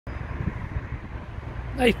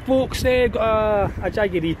Right folks, got a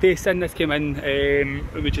Jaguar E pace in. This came in,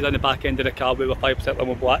 which is on the back end of the car with a 5%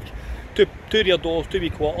 limo black. Two rear doors, 2 wee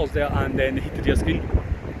quarters there, and then the heated rear screen.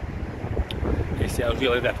 You see, it was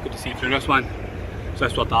really difficult to see through this one. So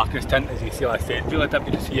this was darkness tint, as you see, like I said, really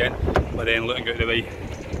difficult to see in, but then looking out the way,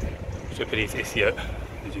 super easy to see out,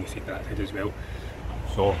 as you can see from that side as well.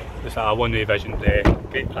 So it's a one-way vision,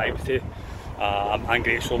 great privacy. And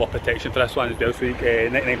great solar protection for this one as well, so you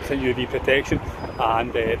get 99% UV protection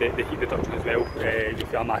and the heat reduction as well. You'll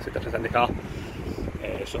feel a massive difference in the car.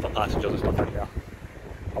 So for passengers and stuff in there,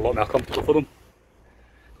 a lot more comfortable for them.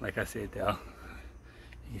 Like I said there,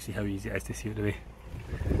 you can see how easy it is to see out the way.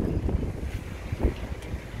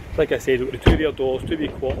 Like I said, we've got the 2 rear doors, 2 wee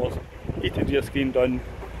quarters, heated rear screen done,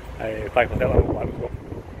 5% limo black as well.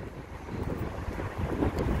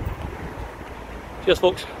 Cheers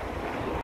folks.